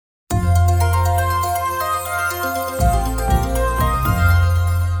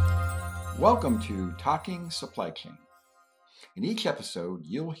Welcome to Talking Supply Chain. In each episode,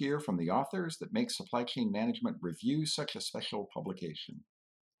 you'll hear from the authors that make Supply Chain Management Review such a special publication.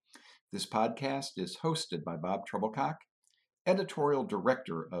 This podcast is hosted by Bob Trebilcock, Editorial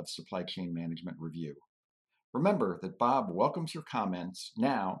Director of Supply Chain Management Review. Remember that Bob welcomes your comments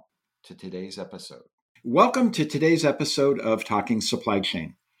now to today's episode. Welcome to today's episode of Talking Supply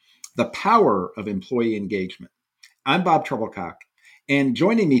Chain, the power of employee engagement. I'm Bob Trebilcock, and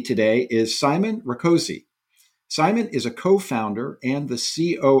joining me today is Simon Rakoczy. Simon is a co-founder and the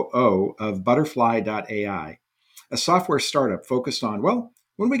COO of Butterfly.ai, a software startup focused on,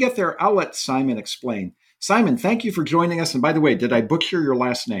 when we get there, I'll let Simon explain. Simon, thank you for joining us. And by the way, did I butcher your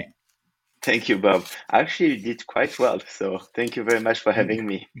last name? Thank you, Bob. Actually, you did quite well. So thank you very much for having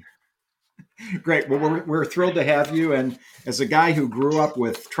me. Great. Well, we're thrilled to have you. And as a guy who grew up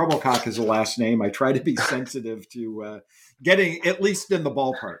with Trebilcock as a last name, I try to be sensitive to getting at least in the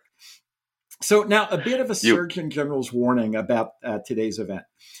ballpark. So now a bit of a Surgeon General's warning about today's event.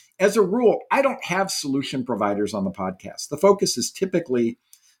 As a rule, I don't have solution providers on the podcast. The focus is typically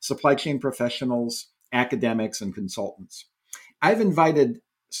supply chain professionals, academics, and consultants. I've invited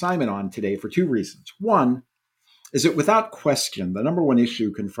Simon on today for two reasons. One is that without question, the number one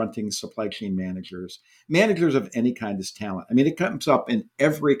issue confronting supply chain managers of any kind, is talent. I mean, it comes up in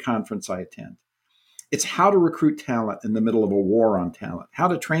every conference I attend. It's how to recruit talent in the middle of a war on talent, how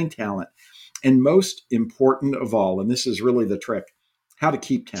to train talent, and most important of all, and this is really the trick, how to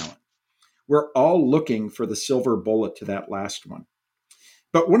keep talent. We're all looking for the silver bullet to that last one.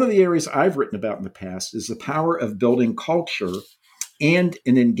 But one of the areas I've written about in the past is the power of building culture and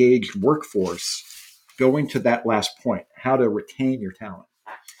an engaged workforce, going to that last point, how to retain your talent.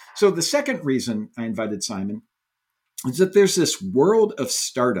 So the second reason I invited Simon is that there's this world of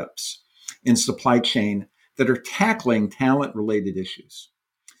startups in supply chain that are tackling talent-related issues.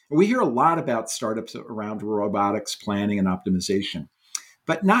 We hear a lot about startups around robotics, planning, and optimization,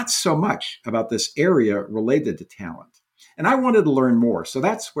 but not so much about this area related to talent. And I wanted to learn more, so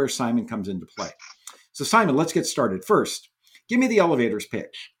that's where Simon comes into play. So Simon, let's get started. First, give me the elevator's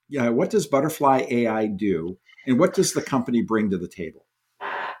pitch. What does Butterfly.ai do, and what does the company bring to the table?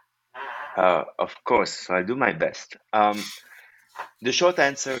 Of course, I'll do my best. The short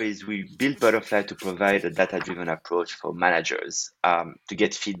answer is we built Butterfly to provide a data-driven approach for managers to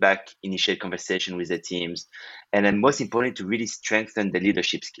get feedback, initiate conversation with their teams, and then most importantly, to really strengthen the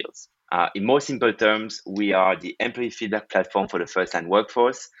leadership skills. In more simple terms, we are the employee feedback platform for the first-line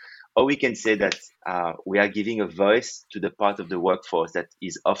workforce, or we can say that we are giving a voice to the part of the workforce that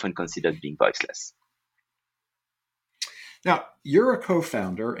is often considered being voiceless. Now, you're a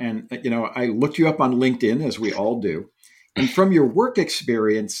co-founder, and I looked you up on LinkedIn, as we all do. And from your work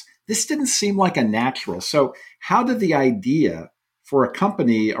experience, this didn't seem like a natural. So how did the idea for a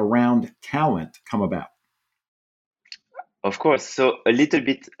company around talent come about? Of course. So a little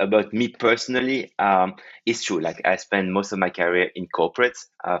bit about me personally. It's true. Like I spent most of my career in corporate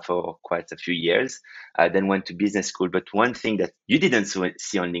for quite a few years. I then went to business school. But one thing that you didn't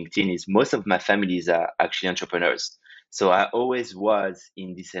see on LinkedIn is most of my families are actually entrepreneurs. So I always was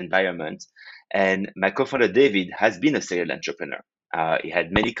in this environment. And my co-founder, David, has been a serial entrepreneur. He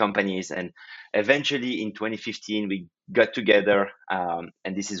had many companies. And eventually in 2015, we got together.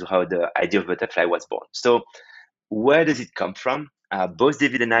 And this is how the idea of Butterfly was born. So where does it come from? Both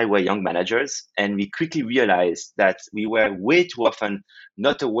David and I were young managers, and we quickly realized that we were way too often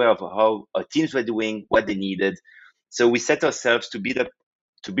not aware of how our teams were doing, what they needed. So we set ourselves to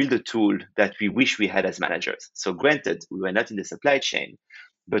build a tool that we wish we had as managers. So granted, we were not in the supply chain,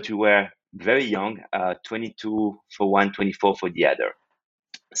 but we were very young, 22 for one, 24 for the other.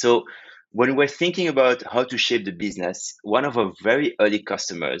 So when we're thinking about how to shape the business, one of our very early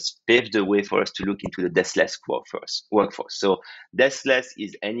customers paved the way for us to look into the deskless workforce. So deskless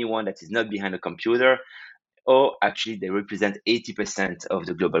is anyone that is not behind a computer, or actually they represent 80% of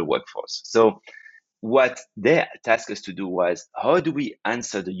the global workforce. So what they tasked us to do was, how do we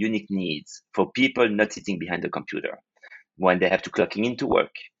answer the unique needs for people not sitting behind the computer when they have to clocking into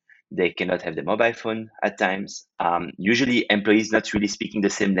work? They cannot have the mobile phone at times. Usually employees not really speaking the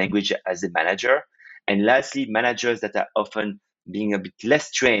same language as the manager. And lastly, managers that are often being a bit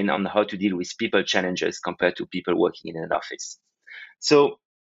less trained on how to deal with people challenges compared to people working in an office. So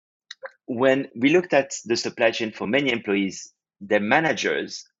when we looked at the supply chain for many employees, their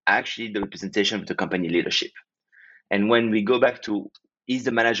managers are actually the representation of the company leadership. And when we go back to, is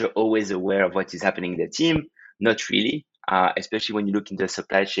the manager always aware of what is happening in the team? Not really. Especially when you look into the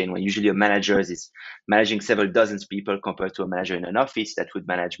supply chain, when usually a manager is managing several dozens people compared to a manager in an office that would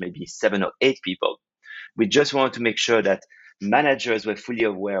manage maybe 7 or 8 people. We just want to make sure that managers were fully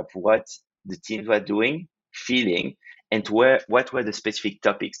aware of what the teams were doing, feeling, and what were the specific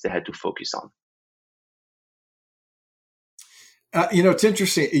topics they had to focus on. It's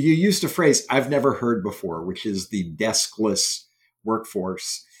interesting. You used a phrase I've never heard before, which is the deskless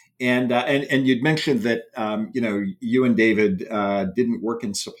workforce. And you'd mentioned that you and David didn't work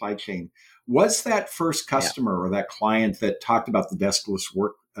in supply chain. Was that first customer or that client that talked about the deskless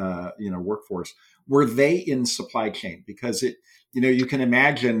workforce? Were they in supply chain? Because you can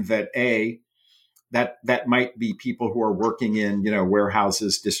imagine that that might be people who are working in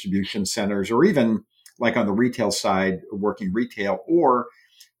warehouses, distribution centers, or even like on the retail side, working retail, or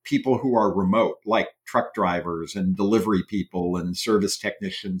people who are remote, like truck drivers and delivery people and service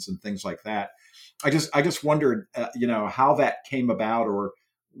technicians and things like that. I just wondered, how that came about, or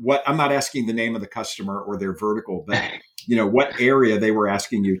what. I'm not asking the name of the customer or their vertical, but what area they were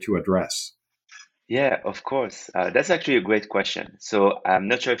asking you to address. Yeah, of course. That's actually a great question. So I'm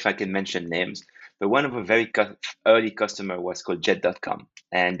not sure if I can mention names, but one of a very early customer was called Jet.com,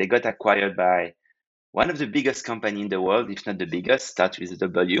 and they got acquired by one of the biggest company in the world, if not the biggest, starts with a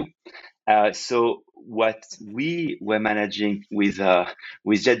W. So what we were managing with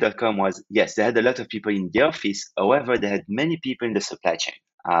Jet.com was, yes, they had a lot of people in the office. However, they had many people in the supply chain.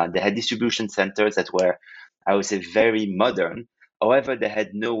 They had distribution centers that were, I would say, very modern. However, they had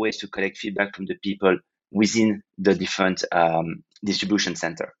no ways to collect feedback from the people within the different distribution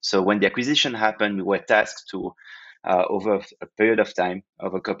center. So when the acquisition happened, we were tasked to, over a period of time,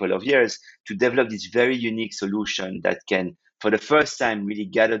 of a couple of years, to develop this very unique solution that can, for the first time, really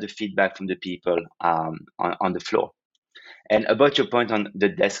gather the feedback from the people on the floor. And about your point on the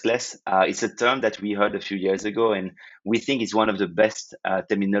deskless, it's a term that we heard a few years ago, and we think it's one of the best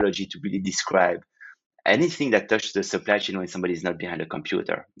terminology to really describe anything that touches the supply chain when somebody is not behind a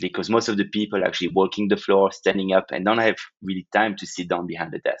computer, because most of the people are actually walking the floor, standing up, and don't have really time to sit down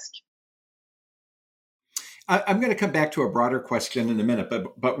behind the desk. I'm going to come back to a broader question in a minute,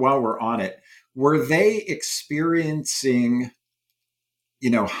 but while we're on it, were they experiencing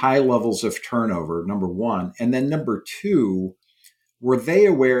high levels of turnover, number one, and then number two, were they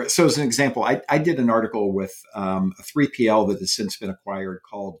aware? So as an example, I did an article with a 3PL that has since been acquired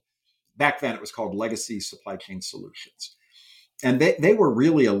back then it was called Legacy Supply Chain Solutions. And they were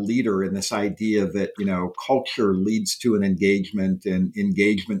really a leader in this idea that, culture leads to an engagement, and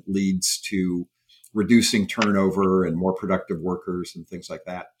engagement leads to reducing turnover and more productive workers and things like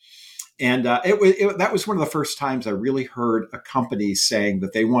that. And that was one of the first times I really heard a company saying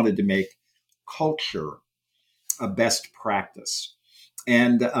that they wanted to make culture a best practice.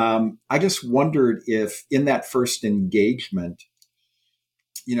 And I just wondered if in that first engagement,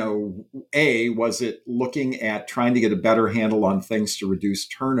 was it looking at trying to get a better handle on things to reduce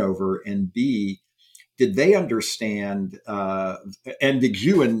turnover, and B, did they understand, and did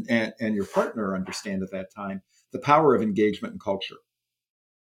you and your partner understand at that time, the power of engagement and culture?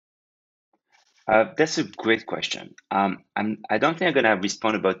 That's a great question. I don't think I'm going to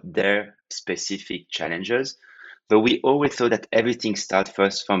respond about their specific challenges, but we always thought that everything starts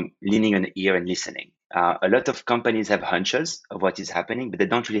first from leaning an ear and listening. A lot of companies have hunches of what is happening, but they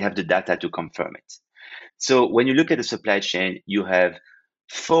don't really have the data to confirm it. So when you look at the supply chain, you have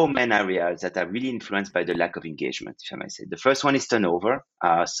four main areas that are really influenced by the lack of engagement, if I may say. The first one is turnover.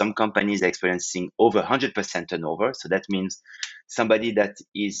 Some companies are experiencing over 100% turnover. So that means somebody that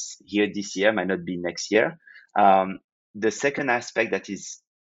is here this year might not be next year. The second aspect that is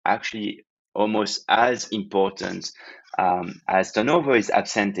actually almost as important as turnover is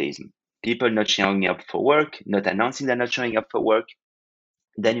absenteeism. People not showing up for work, not announcing they're not showing up for work.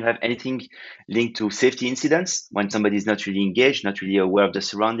 Then you have anything linked to safety incidents. When somebody is not really engaged, not really aware of the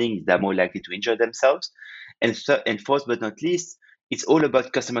surroundings, they're more likely to injure themselves. And fourth but not least, it's all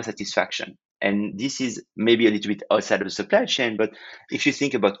about customer satisfaction. And this is maybe a little bit outside of the supply chain, but if you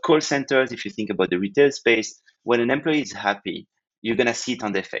think about call centers, if you think about the retail space, when an employee is happy, you're going to see it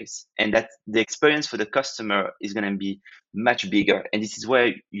on their face. And that the experience for the customer is going to be much bigger. And this is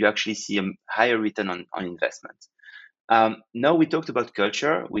where you actually see a higher return on investment. Now we talked about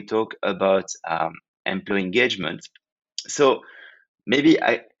culture, we talk about employee engagement. So maybe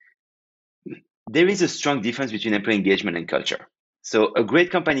there is a strong difference between employee engagement and culture. So a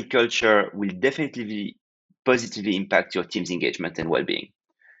great company culture will definitely positively impact your team's engagement and well-being.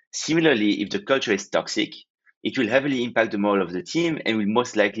 Similarly, if the culture is toxic, it will heavily impact the morale of the team and will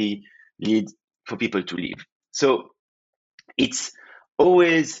most likely lead for people to leave. So it's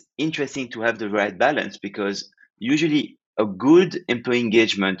always interesting to have the right balance, because usually a good employee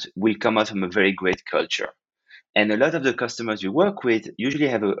engagement will come out from a very great culture. And a lot of the customers we work with usually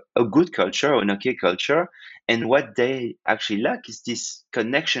have a good culture or an okay culture. And what they actually lack is this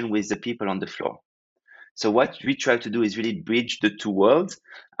connection with the people on the floor. So what we try to do is really bridge the two worlds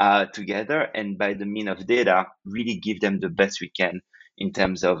together, and by the mean of data, really give them the best we can in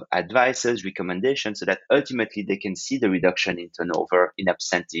terms of advices, recommendations, so that ultimately they can see the reduction in turnover, in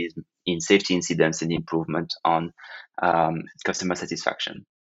absenteeism, in safety incidents, and improvement on customer satisfaction.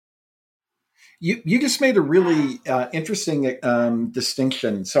 You just made a really interesting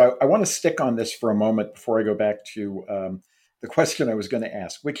distinction. So I want to stick on this for a moment before I go back to the question I was going to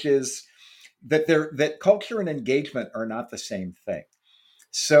ask, which is that culture and engagement are not the same thing.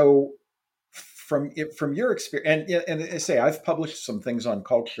 So from your experience, and I say I've published some things on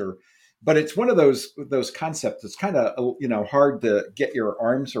culture, but it's one of those concepts that's kind of hard to get your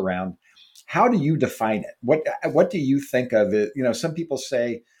arms around. How do you define it? What do you think of it? Some people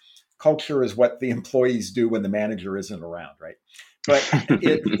say culture is what the employees do when the manager isn't around, right? But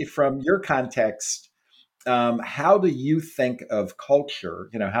from your context, how do you think of culture?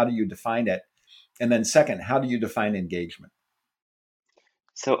 How do you define it? And then second, how do you define engagement?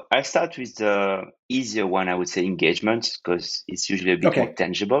 So I start with the easier one, I would say engagement, because it's usually a bit more Okay.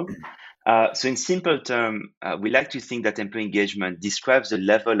 tangible. So in simple terms, we like to think that employee engagement describes the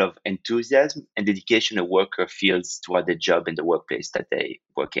level of enthusiasm and dedication a worker feels toward their job and the workplace that they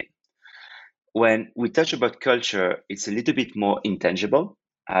work in. When we touch about culture, it's a little bit more intangible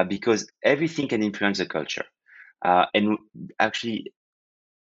because everything can influence the culture. And actually,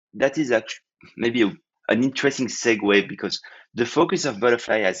 that is actually maybe an interesting segue because the focus of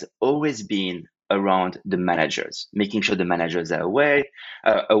Butterfly has always been around the managers, making sure the managers are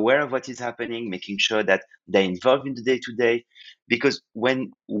aware of what is happening, making sure that they're involved in the day to day. Because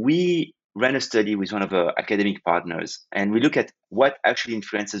when we ran a study with one of our academic partners and we look at what actually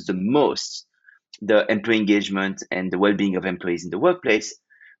influences the most the employee engagement and the well-being of employees in the workplace,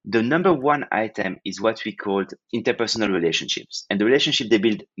 the number one item is what we called interpersonal relationships. And the relationship they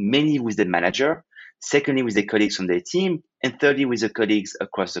build mainly with the manager, secondly with the colleagues on their team, and thirdly with the colleagues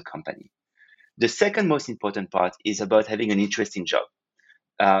across the company. The second most important part is about having an interesting job,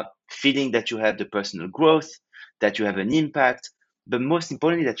 feeling that you have the personal growth, that you have an impact, but most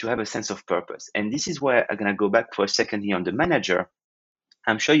importantly, that you have a sense of purpose. And this is where I'm going to go back for a second here on the manager.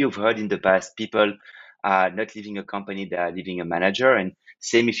 I'm sure you've heard in the past people are not leaving a company, they are leaving a manager. And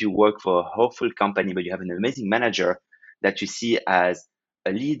same if you work for a hopeful company, but you have an amazing manager that you see as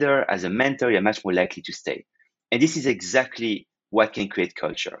a leader, as a mentor, you're much more likely to stay. And this is exactly what can create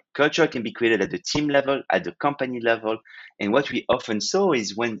culture. Culture can be created at the team level, at the company level. And what we often saw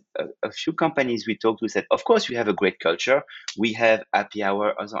is when a few companies we talked to said, of course, we have a great culture. We have happy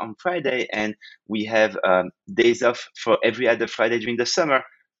hour on Friday and we have days off for every other Friday during the summer.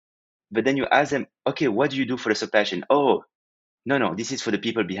 But then you ask them, okay, what do you do for the supply chain? Oh, no, this is for the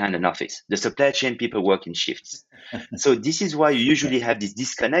people behind an office. The supply chain people work in shifts. So this is why you usually have this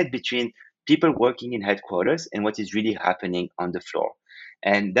disconnect between people working in headquarters and what is really happening on the floor.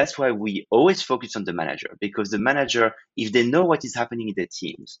 And that's why we always focus on the manager, because the manager, if they know what is happening in their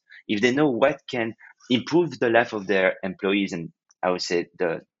teams, if they know what can improve the life of their employees, and I would say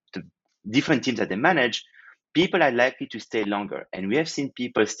the different teams that they manage, people are likely to stay longer. And we have seen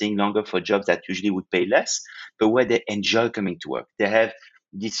people staying longer for jobs that usually would pay less, but where they enjoy coming to work. They have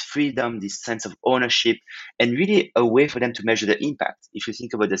this freedom, this sense of ownership, and really a way for them to measure the impact. If you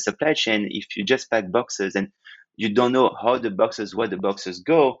think about the supply chain, if you just pack boxes and you don't know how the boxes, where the boxes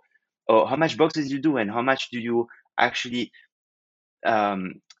go, or how much boxes you do and how much do you actually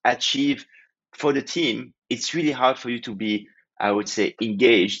achieve for the team, it's really hard for you to be, I would say,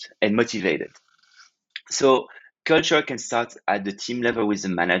 engaged and motivated. So culture can start at the team level with the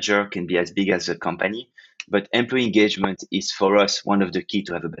manager, can be as big as a company, but employee engagement is for us one of the key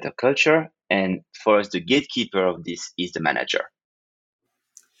to have a better culture. And for us, the gatekeeper of this is the manager.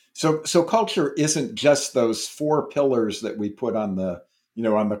 So culture isn't just those four pillars that we put on the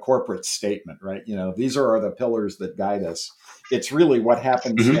corporate statement, right? These are the pillars that guide us. It's really what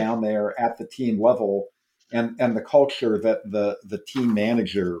happens Mhm, down there at the team level and the culture that the team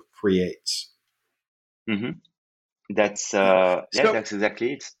manager creates. mhm. That's Yeah. yeah, So that's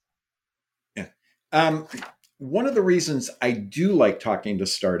exactly it. yeah. One of the reasons I do like talking to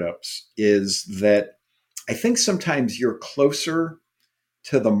startups is that I think sometimes you're closer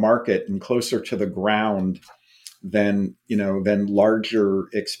to the market and closer to the ground than larger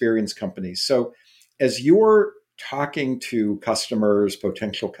experience companies. So as you're talking to customers,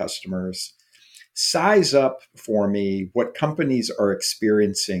 potential customers, size up for me what companies are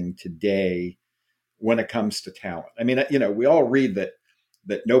experiencing today when it comes to talent. I mean, we all read that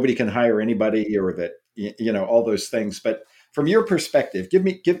nobody can hire anybody, or that all those things. But from your perspective, give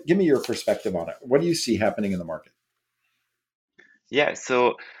me your perspective on it. What do you see happening in the market? Yeah,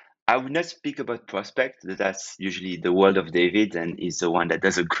 so I would not speak about prospect. That's usually the world of David, and he's the one that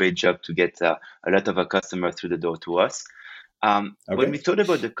does a great job to get a lot of our customers through the door to us. When we Okay. thought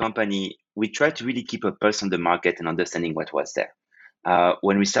about the company, we tried to really keep a pulse on the market and understanding what was there.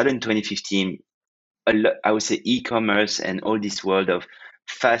 When we started in 2015, I would say e-commerce and all this world of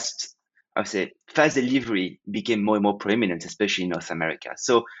fast, I would say fast delivery became more and more prominent, especially in North America.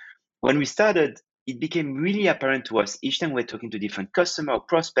 So when we started, it became really apparent to us each time we're talking to different customer or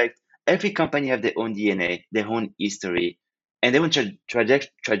prospect, every company have their own DNA, their own history, and their own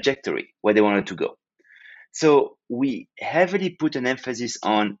trajectory where they wanted to go. So we heavily put an emphasis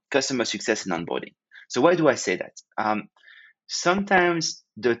on customer success and onboarding. So why do I say that? Sometimes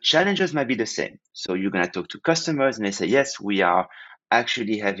the challenges might be the same. So you're going to talk to customers and they say, yes, we are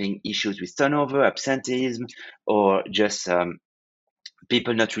actually having issues with turnover, absenteeism, or just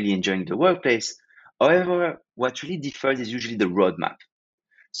people not really enjoying the workplace. However, what really differs is usually the roadmap.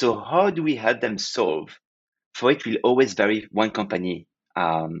 So how do we help them solve? For it will always vary one company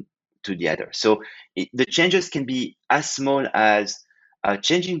to the other. So the changes can be as small as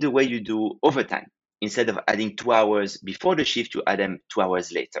changing the way you do overtime. Instead of adding 2 hours before the shift, you add them 2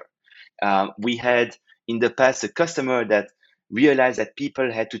 hours later. We had in the past a customer that realized that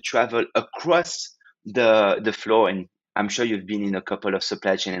people had to travel across the floor, and I'm sure you've been in a couple of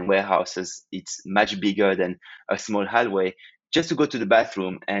supply chain and warehouses. It's much bigger than a small hallway just to go to the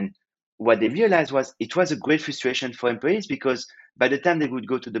bathroom. And what they realized was it was a great frustration for employees because by the time they would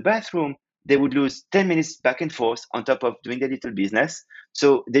go to the bathroom, they would lose 10 minutes back and forth on top of doing their little business.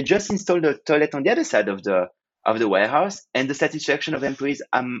 So they just installed a toilet on the other side of the warehouse, and the satisfaction of employees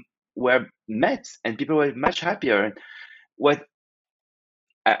were met, and people were much happier. What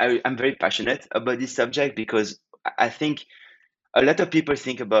I'm very passionate about this subject because I think a lot of people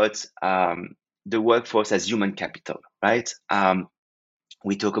think about the workforce as human capital, right?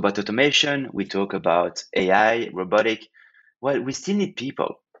 We talk about automation, we talk about AI, robotic. Well, we still need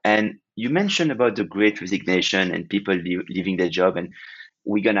people. And you mentioned about the great resignation and people leaving their job, and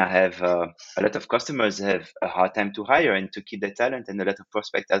we're gonna have a lot of customers have a hard time to hire and to keep their talent, and a lot of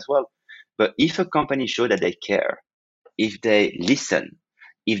prospects as well. But if a company show that they care, if they listen,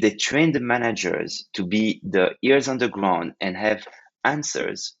 if they train the managers to be the ears on the ground and have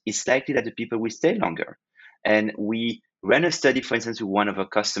answers, it's likely that the people will stay longer. And we ran a study, for instance, with one of our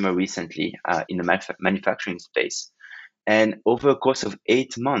customers recently in the manufacturing space. And over a course of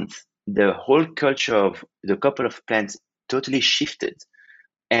 8 months, the whole culture of the couple of plants totally shifted.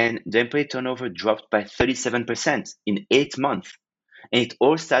 And the employee turnover dropped by 37% in 8 months. And it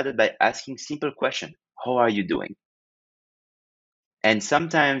all started by asking simple question: how are you doing? And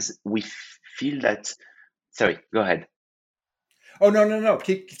sometimes we feel that, sorry, go ahead. Oh, no, no, no.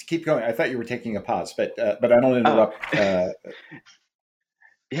 Keep going. I thought you were taking a pause, but I don't Oh, interrupt.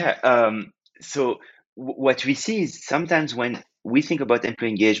 yeah. So what we see is sometimes when we think about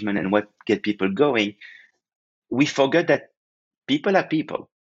employee engagement and what get people going, we forget that people are people.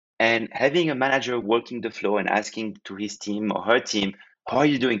 And having a manager working the floor and asking to his team or her team, how are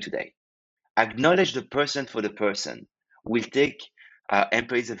you doing today? Acknowledge the person for the person will take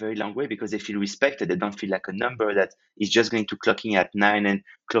employees a very long way because they feel respected. They don't feel like a number that is just going to clock in at 9 and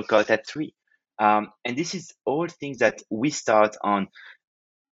clock out at 3. And this is all things that we start on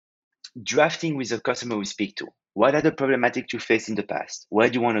drafting with the customer we speak to. What are the problematic you faced in the past? Where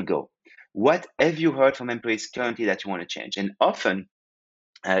do you want to go? What have you heard from employees currently that you want to change? And often,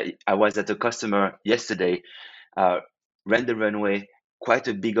 I was at a customer yesterday, uh, ran the runway, quite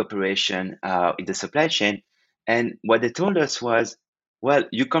a big operation in the supply chain. And what they told us was, well,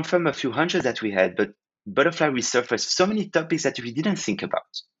 you confirm a few hundred that we had, but Butterfly resurfaced so many topics that we didn't think about.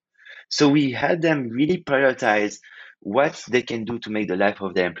 So we had them really prioritize what they can do to make the life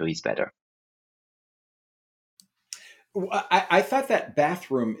of their employees better. I thought that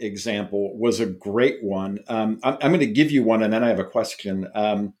bathroom example was a great one. I'm going to give you one, and then I have a question.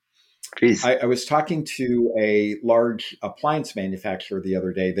 Please. I was talking to a large appliance manufacturer the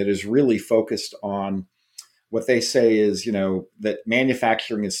other day that is really focused on what they say is, that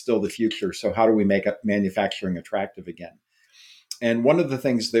manufacturing is still the future. So how do we make manufacturing attractive again? And one of the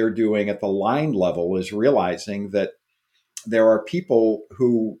things they're doing at the line level is realizing that there are people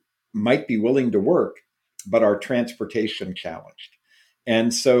who might be willing to work, but are transportation challenged.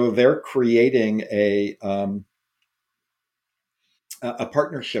 And so they're creating a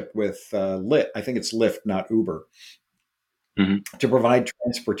partnership with Lyft. I think it's Lyft, not Uber, to provide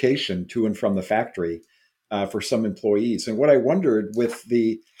transportation to and from the factory for some employees. And what I wondered with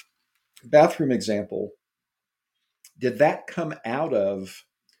the bathroom example, did that come out of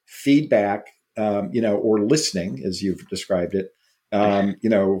feedback, or listening, as you've described it,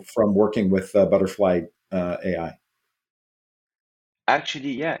 from working with Butterfly AI?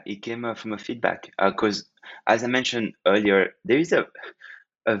 Actually, yeah, it came from a feedback because, as I mentioned earlier, there is a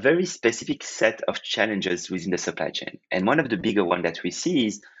very specific set of challenges within the supply chain. And one of the bigger one that we see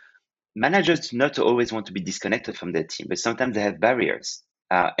is managers do not always want to be disconnected from their team, but sometimes they have barriers.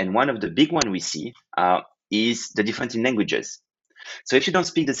 And one of the big one we see is the difference in languages. So if you don't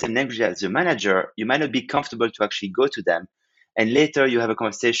speak the same language as your manager, you might not be comfortable to actually go to them. And later you have a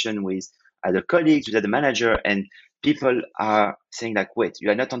conversation with other colleagues, with the manager, and people are saying like, wait,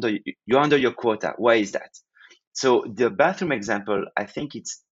 you're under your quota. Why is that? So the bathroom example, I think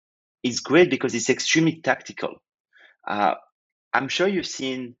it's great because it's extremely tactical. Uh, I'm sure you've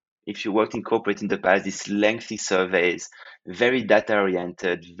seen, if you worked in corporate in the past, these lengthy surveys, very data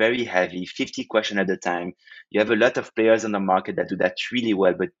oriented, very heavy, 50 questions at a time. You have a lot of players on the market that do that really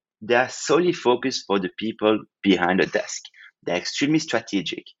well, but they are solely focused for the people behind the desk. They're extremely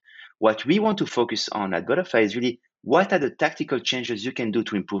strategic. What we want to focus on at Butterfly is really what are the tactical changes you can do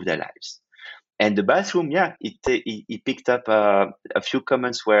to improve their lives. And the bathroom, yeah, it picked up a few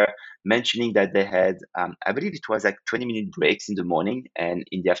comments were mentioning that they had, I believe it was like 20-minute breaks in the morning and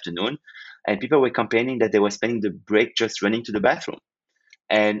in the afternoon. And people were complaining that they were spending the break just running to the bathroom.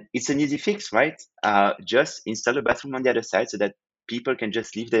 And it's an easy fix, right? Just install a bathroom on the other side so that people can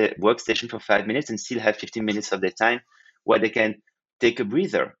just leave the workstation for 5 minutes and still have 15 minutes of their time where they can take a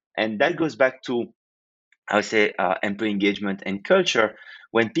breather. And that goes back to, I would say, employee engagement and culture.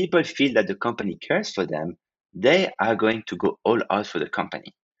 When people feel that the company cares for them, they are going to go all out for the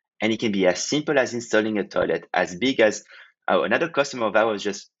company. And it can be as simple as installing a toilet, as big as another customer of ours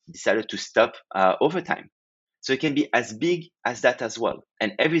just decided to stop overtime. So it can be as big as that as well.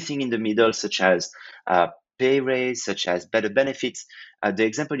 And everything in the middle, such as pay raise, such as better benefits. The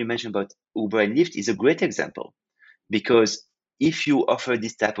example you mentioned about Uber and Lyft is a great example because if you offer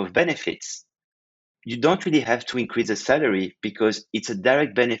this type of benefits, you don't really have to increase the salary because it's a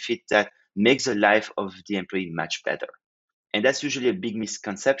direct benefit that makes the life of the employee much better. And that's usually a big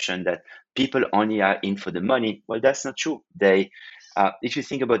misconception that people only are in for the money. Well, that's not true. If you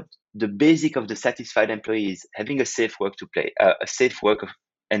think about the basic of the satisfied employees, having a safe a safe work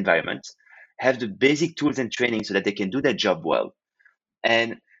environment, have the basic tools and training so that they can do their job well,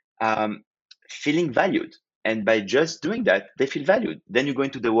 and um, feeling valued. And by just doing that, they feel valued. Then you go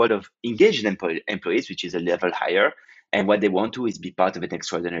into the world of engaged employees, which is a level higher. And what they want to is be part of an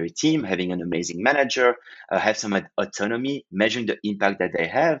extraordinary team, having an amazing manager, have some autonomy, measuring the impact that they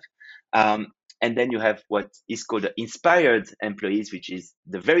have. Um, and then you have what is called the inspired employees, which is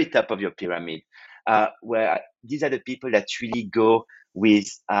the very top of your pyramid, where these are the people that really go with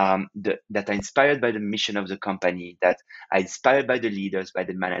that are inspired by the mission of the company, that are inspired by the leaders, by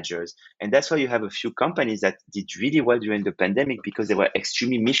the managers. And that's why you have a few companies that did really well during the pandemic because they were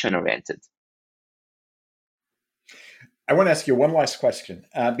extremely mission oriented. I want to ask you one last question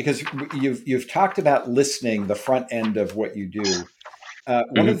because you've talked about listening, the front end of what you do.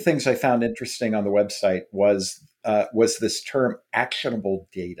 One of Mm-hmm. the things I found interesting on the website was this term actionable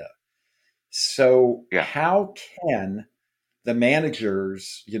data. So Yeah. how can the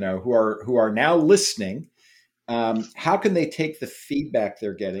managers, who are now listening, how can they take the feedback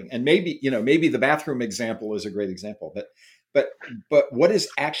they're getting? And maybe the bathroom example is a great example, but what is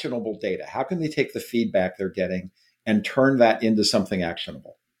actionable data? How can they take the feedback they're getting and turn that into something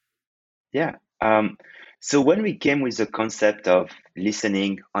actionable? Yeah. So when we came with the concept of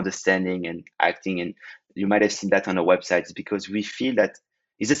listening, understanding, and acting, and you might have seen that on our website, it's because we feel that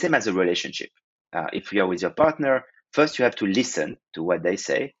it's the same as a relationship. If you are with your partner, first you have to listen to what they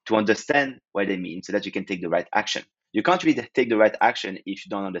say to understand what they mean so that you can take the right action. You can't really take the right action if you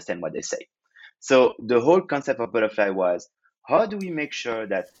don't understand what they say. So the whole concept of Butterfly was how do we make sure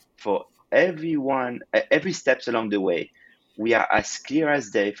that for everyone, every steps along the way, we are as clear as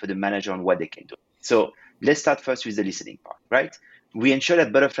day for the manager on what they can do. So let's start first with the listening part, right? We ensure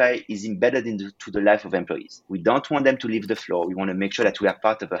that Butterfly is embedded into the life of employees. We don't want them to leave the floor. We want to make sure that we are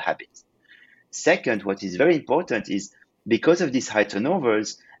part of a habit. Second, what is very important is because of these high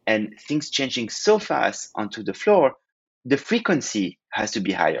turnovers and things changing so fast onto the floor, the frequency has to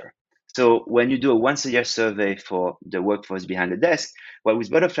be higher. So when you do a once a year survey for the workforce behind the desk, well, with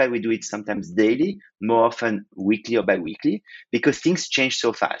Butterfly, we do it sometimes daily, more often weekly or bi-weekly, because things change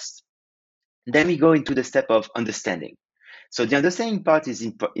so fast. Then we go into the step of understanding. So the understanding part is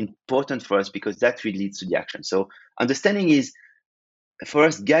important for us because that really leads to the action. So understanding is for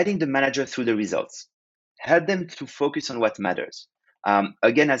us guiding the manager through the results, help them to focus on what matters.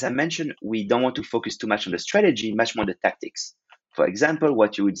 Again, as I mentioned, we don't want to focus too much on the strategy, much more on the tactics. For example,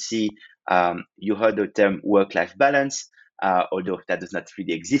 what you would see, you heard the term work-life balance, although that does not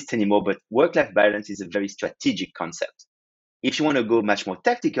really exist anymore, but work-life balance is a very strategic concept. If you want to go much more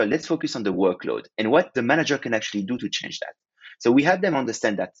tactical, let's focus on the workload and what the manager can actually do to change that. So we have them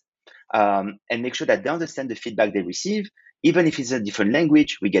understand that and make sure that they understand the feedback they receive. Even if it's a different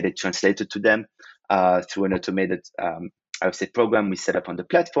language, we get it translated to them through an automated, I would say, program we set up on the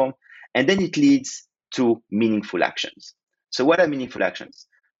platform. And then it leads to meaningful actions. So what are meaningful actions?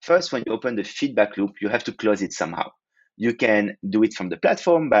 First, when you open the feedback loop, you have to close it somehow. You can do it from the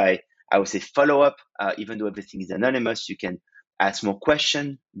platform by, I would say, follow up. Even though everything is anonymous, you can ask more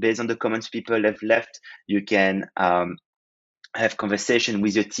questions based on the comments people have left. You can have conversation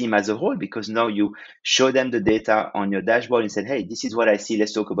with your team as a whole, because now you show them the data on your dashboard and said, hey, this is what I see.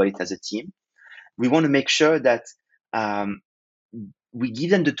 Let's talk about it as a team. We want to make sure that we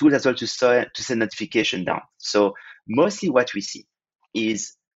give them the tools as well to send notification down. So mostly what we see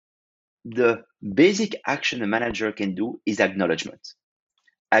is the basic action a manager can do is acknowledgement.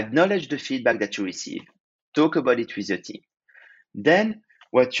 Acknowledge the feedback that you receive. Talk about it with your team. Then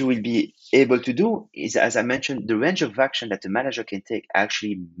what you will be able to do is, as I mentioned, the range of action that the manager can take are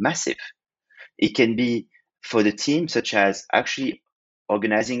actually massive. It can be for the team, such as actually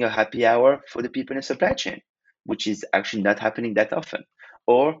organizing a happy hour for the people in the supply chain, which is actually not happening that often,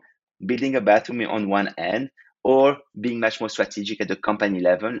 or building a bathroom on one end, or being much more strategic at the company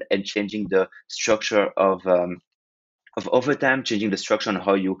level and changing the structure of overtime, changing the structure on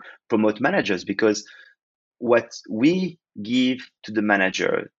how you promote managers. Because what we give to the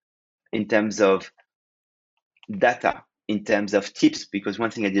manager in terms of data, in terms of tips, because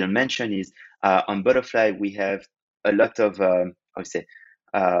one thing I didn't mention is on Butterfly, we have a lot of, I would say,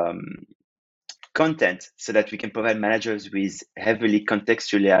 content so that we can provide managers with heavily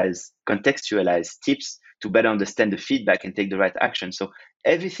contextualized tips to better understand the feedback and take the right action. So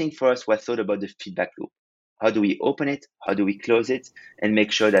everything for us was thought about the feedback loop. How do we open it? How do we close it? And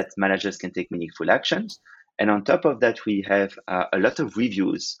make sure that managers can take meaningful actions. And on top of that, we have a lot of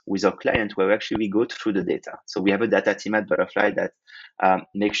reviews with our client where actually we go through the data. So we have a data team at Butterfly that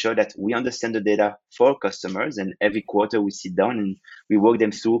makes sure that we understand the data for customers. And every quarter we sit down and we walk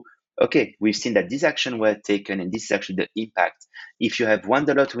them through, okay, we've seen that this action were taken and this is actually the impact. If you have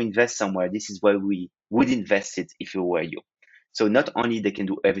 $1 to invest somewhere, this is where we would invest it if it were you. So not only they can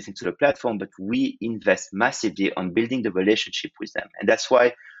do everything to the platform, but we invest massively on building the relationship with them. And that's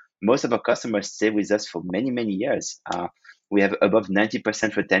why most of our customers stay with us for many, many years. We have above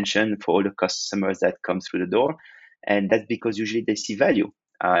 90% retention for all the customers that come through the door. And that's because usually they see value.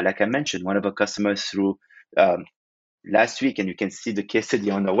 Like I mentioned, one of our customers through last week, and you can see the case study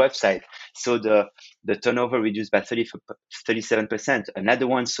on our website. So the turnover reduced by 37%. Another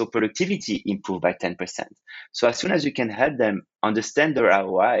one saw productivity improve by 10%. So as soon as you can help them understand the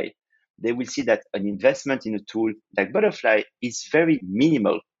ROI, they will see that an investment in a tool like Butterfly is very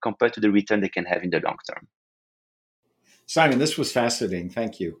minimal compared to the return they can have in the long term. Simon, this was fascinating.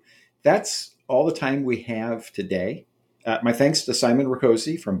 Thank you. That's all the time we have today. My thanks to Simon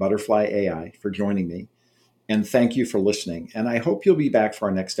Rakoczy from Butterfly AI for joining me. And thank you for listening. And I hope you'll be back for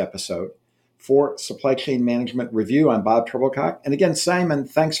our next episode. For Supply Chain Management Review, I'm Bob Trebilcock. And again, Simon,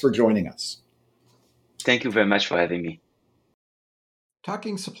 thanks for joining us. Thank you very much for having me.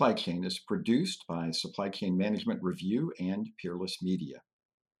 Talking Supply Chain is produced by Supply Chain Management Review and Peerless Media.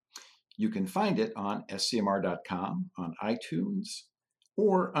 You can find it on scmr.com, on iTunes,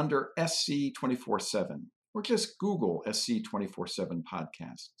 or under SC 24/7, or just Google SC 24/7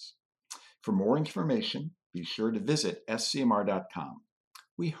 podcasts. For more information, be sure to visit scmr.com.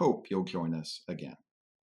 We hope you'll join us again.